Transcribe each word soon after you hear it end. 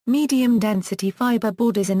Medium-density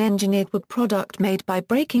fiberboard is an engineered wood product made by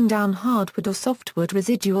breaking down hardwood or softwood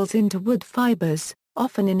residuals into wood fibres,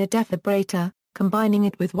 often in a defibrator, combining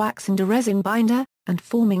it with wax and a resin binder, and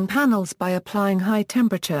forming panels by applying high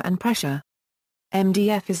temperature and pressure.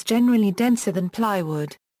 MDF is generally denser than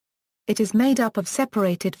plywood. It is made up of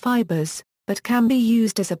separated fibres, but can be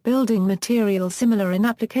used as a building material similar in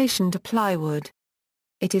application to plywood.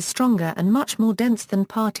 It is stronger and much more dense than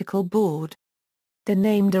particle board. The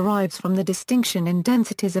name derives from the distinction in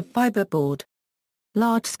densities of fiberboard.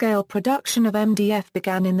 Large-scale production of MDF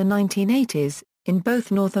began in the 1980s, in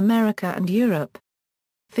both North America and Europe.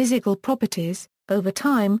 Physical properties: over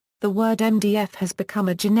time, the word MDF has become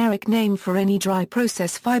a generic name for any dry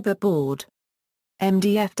process fiberboard.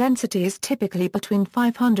 MDF density is typically between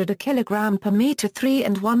 500 a kilogram per meter 3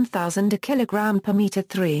 and 1000 a kilogram per meter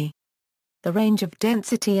 3. The range of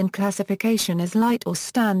density and classification as light or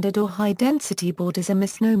standard or high-density board is a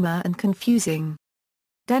misnomer and confusing.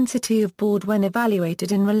 Density of board when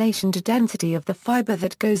evaluated in relation to density of the fiber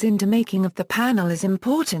that goes into making of the panel is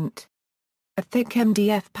important. A thick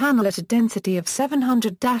MDF panel at a density of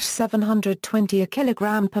 700-720 a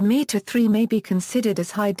kilogram per meter 3 may be considered as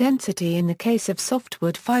high density in the case of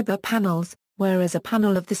softwood fiber panels, whereas a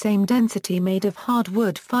panel of the same density made of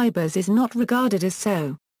hardwood fibers is not regarded as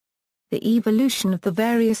so. The evolution of the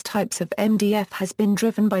various types of MDF has been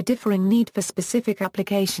driven by differing need for specific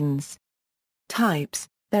applications. Types: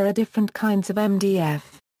 there are different kinds of MDF,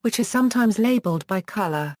 which are sometimes labeled by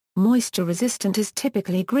color. Moisture resistant is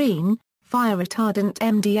typically green, fire retardant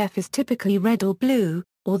MDF is typically red or blue,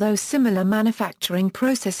 although similar manufacturing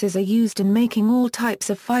processes are used in making all types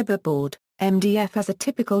of fiberboard. MDF has a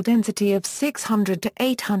typical density of 600 to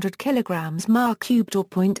 800 kilograms mar cubed or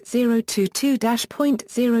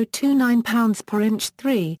 0.022-029 pounds per inch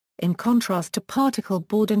 3, in contrast to particle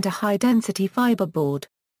board and to high-density fiberboard.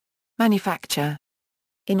 Manufacture: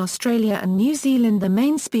 in Australia and New Zealand the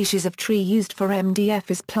main species of tree used for MDF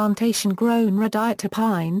is plantation-grown radiata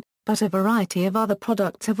pine, but a variety of other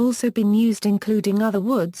products have also been used including other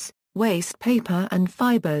woods, waste paper and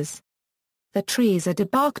fibers. The trees are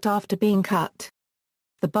debarked after being cut.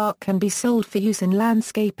 The bark can be sold for use in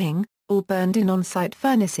landscaping, or burned in on-site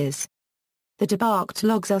furnaces. The debarked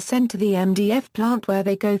logs are sent to the MDF plant where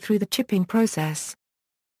they go through the chipping process.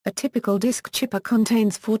 A typical disc chipper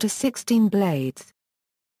contains 4 to 16 blades.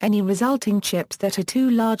 Any resulting chips that are too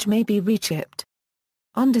large may be rechipped.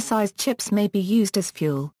 Undersized chips may be used as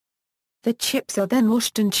fuel. The chips are then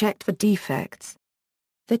washed and checked for defects.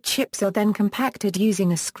 The chips are then compacted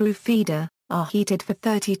using a screw feeder, are heated for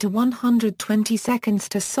 30 to 120 seconds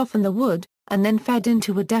to soften the wood, and then fed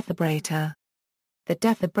into a defibrator. The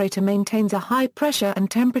defibrator maintains a high pressure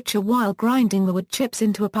and temperature while grinding the wood chips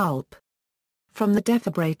into a pulp. From the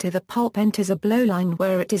defibrator the pulp enters a blowline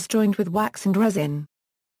where it is joined with wax and resin.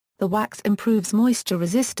 The wax improves moisture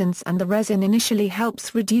resistance and the resin initially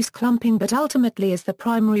helps reduce clumping but ultimately is the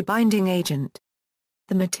primary binding agent.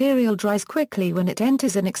 The material dries quickly when it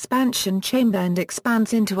enters an expansion chamber and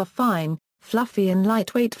expands into a fine, fluffy and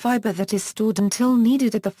lightweight fiber that is stored until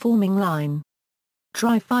needed at the forming line.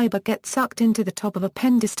 Dry fiber gets sucked into the top of a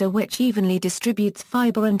pendister which evenly distributes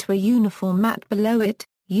fiber into a uniform mat below it,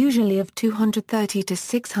 usually of 230 to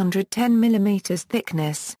 610 mm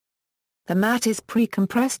thickness. The mat is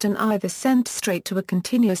pre-compressed and either sent straight to a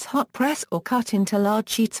continuous hot press or cut into large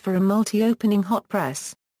sheets for a multi-opening hot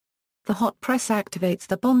press. The hot press activates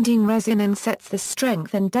the bonding resin and sets the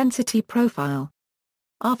strength and density profile.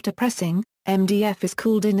 After pressing, MDF is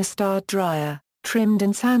cooled in a star dryer, trimmed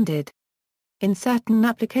and sanded. In certain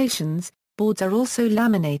applications, boards are also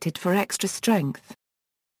laminated for extra strength.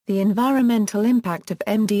 The environmental impact of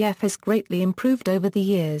MDF has greatly improved over the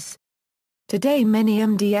years. Today many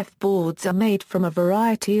MDF boards are made from a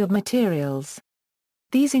variety of materials.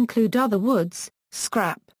 These include other woods,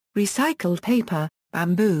 scrap, recycled paper,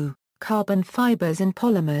 bamboo, carbon fibers and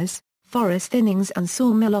polymers, forest thinnings and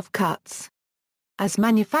sawmill offcuts. As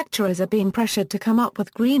manufacturers are being pressured to come up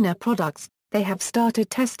with greener products, they have started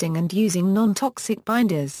testing and using non-toxic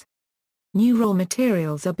binders. New raw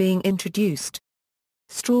materials are being introduced.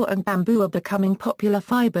 Straw and bamboo are becoming popular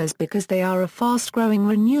fibers because they are a fast-growing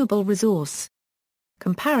renewable resource.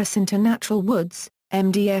 Comparison to natural woods,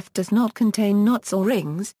 MDF does not contain knots or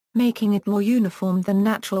rings, making it more uniform than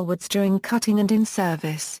natural woods during cutting and in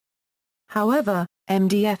service. However,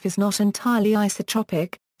 MDF is not entirely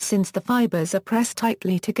isotropic, since the fibers are pressed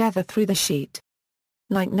tightly together through the sheet.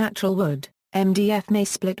 Like natural wood, MDF may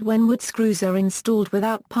split when wood screws are installed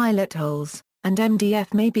without pilot holes, and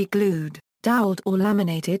MDF may be glued, doweled or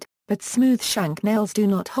laminated, but smooth shank nails do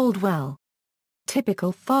not hold well.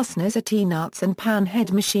 Typical fasteners are T-nuts and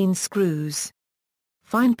pan-head machine screws.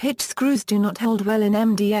 Fine pitch screws do not hold well in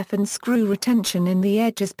MDF and screw retention in the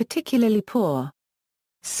edge is particularly poor.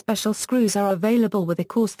 Special screws are available with a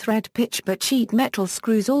coarse thread pitch, but sheet metal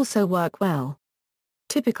screws also work well.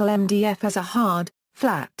 Typical MDF has a hard,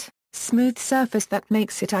 flat, smooth surface that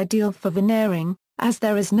makes it ideal for veneering, as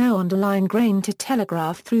there is no underlying grain to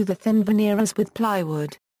telegraph through the thin veneer as with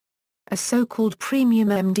plywood. A so-called premium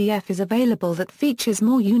MDF is available that features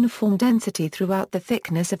more uniform density throughout the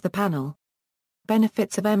thickness of the panel.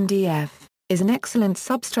 Benefits of MDF is an excellent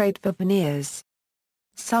substrate for veneers.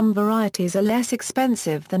 Some varieties are less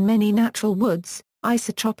expensive than many natural woods,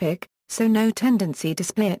 isotropic, so no tendency to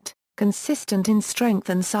split, consistent in strength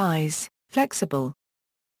and size, flexible.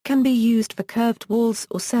 Can be used for curved walls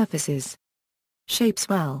or surfaces. Shapes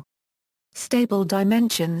well. Stable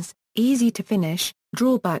dimensions, easy to finish.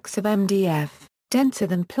 Drawbacks of MDF: denser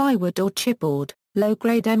than plywood or chipboard,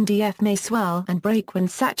 low-grade MDF may swell and break when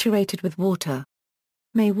saturated with water.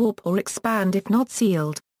 May warp or expand if not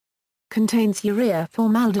sealed. Contains urea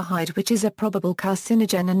formaldehyde, which is a probable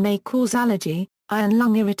carcinogen and may cause allergy, eye and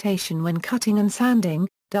lung irritation when cutting and sanding.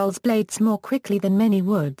 Dulls blades more quickly than many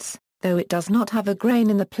woods. Though it does not have a grain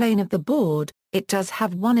in the plane of the board, it does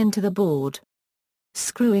have one into the board.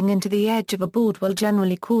 Screwing into the edge of a board will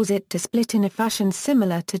generally cause it to split in a fashion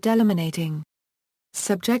similar to delaminating.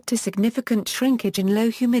 Subject to significant shrinkage in low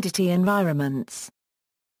humidity environments.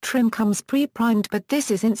 Trim comes pre-primed, but this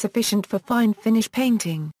is insufficient for fine finish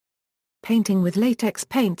painting. Painting with latex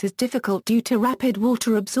paints is difficult due to rapid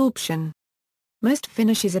water absorption. Most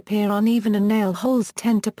finishes appear uneven and nail holes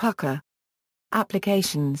tend to pucker.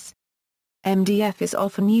 Applications: MDF is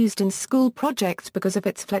often used in school projects because of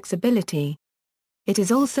its flexibility. It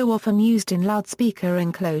is also often used in loudspeaker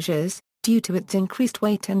enclosures, due to its increased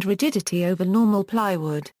weight and rigidity over normal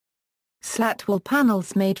plywood. Slat wall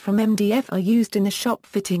panels made from MDF are used in the shop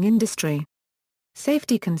fitting industry.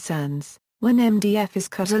 Safety concerns: when MDF is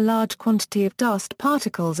cut, a large quantity of dust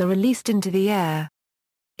particles are released into the air.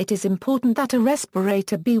 It is important that a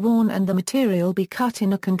respirator be worn and the material be cut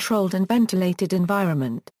in a controlled and ventilated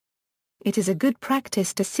environment. It is a good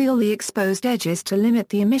practice to seal the exposed edges to limit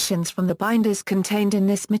the emissions from the binders contained in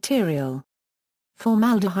this material.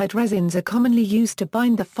 Formaldehyde resins are commonly used to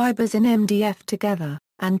bind the fibres in MDF together,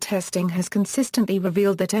 and testing has consistently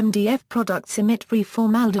revealed that MDF products emit free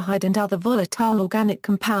formaldehyde and other volatile organic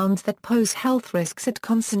compounds that pose health risks at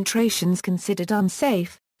concentrations considered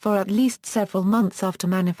unsafe, for at least several months after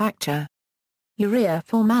manufacture. Urea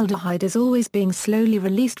formaldehyde is always being slowly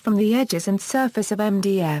released from the edges and surface of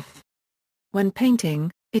MDF. When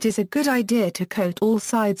painting, it is a good idea to coat all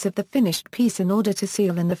sides of the finished piece in order to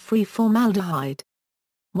seal in the free formaldehyde.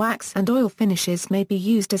 Wax and oil finishes may be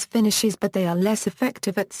used as finishes, but they are less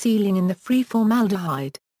effective at sealing in the free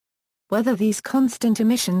formaldehyde. Whether these constant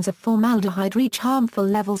emissions of formaldehyde reach harmful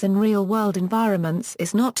levels in real-world environments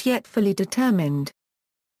is not yet fully determined.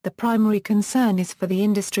 The primary concern is for the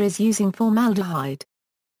industries using formaldehyde.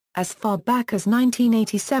 As far back as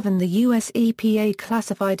 1987, the US EPA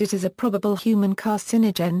classified it as a probable human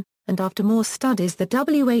carcinogen, and after more studies the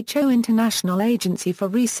WHO International Agency for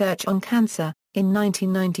Research on Cancer, in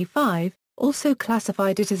 1995, also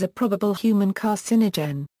classified it as a probable human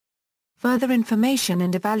carcinogen. Further information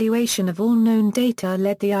and evaluation of all known data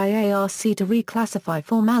led the IARC to reclassify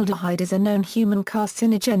formaldehyde as a known human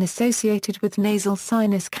carcinogen associated with nasal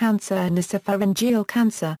sinus cancer and nasopharyngeal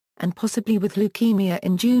cancer, and possibly with leukemia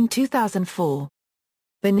in June 2004.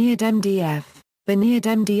 Veneered Mdf. Veneered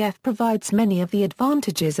Mdf provides many of the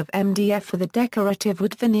advantages of MDF with a decorative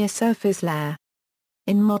wood veneer surface layer.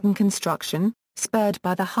 In modern construction, spurred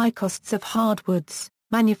by the high costs of hardwoods,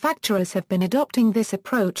 manufacturers have been adopting this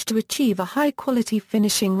approach to achieve a high-quality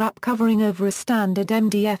finishing wrap covering over a standard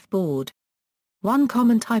MDF board. One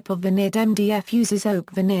common type of veneered MDF uses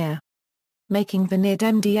oak veneer. Making veneered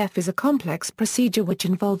MDF is a complex procedure which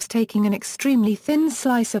involves taking an extremely thin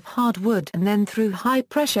slice of hardwood and then through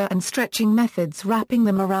high-pressure and stretching methods wrapping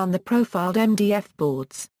them around the profiled MDF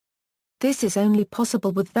boards. This is only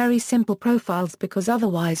possible with very simple profiles because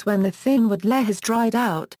otherwise when the thin wood layer has dried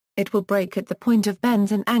out, it will break at the point of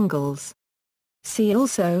bends and angles. See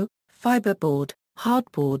also, fibreboard,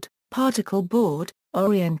 hardboard, particle board,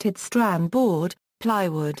 oriented strand board,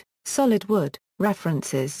 plywood, solid wood.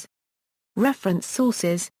 References. Reference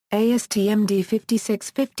sources: ASTM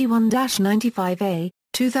D5651-95A,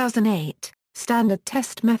 2008, Standard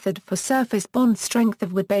Test Method for Surface Bond Strength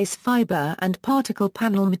of Wood-Base Fiber and Particle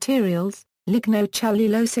Panel Materials,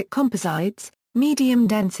 Lignocellulosic Composites, Medium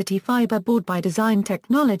Density Fiber Board by Design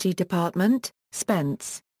Technology Department,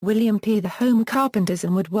 Spence. William P. The Home Carpenters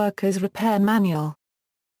and Woodworkers Repair Manual.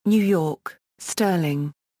 New York,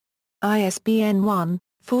 Sterling. ISBN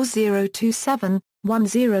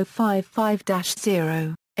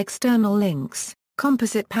 1-4027-1055-0. External links,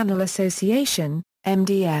 Composite Panel Association,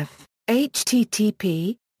 MDF,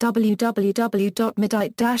 http,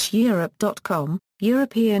 www.midite-europe.com,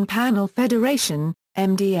 European Panel Federation,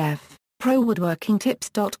 MDF,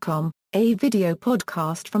 prowoodworkingtips.com, a video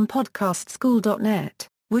podcast from podcastschool.net.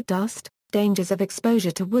 Wood dust, dangers of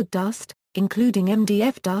exposure to wood dust, including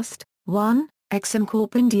MDF dust. 1. Exim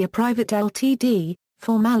Corp India Private Ltd,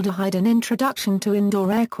 Formaldehyde. An Introduction to Indoor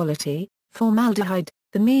Air Quality, Formaldehyde,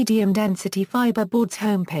 the medium-density fiberboard's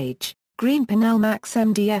homepage, Green Panel Max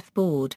MDF board.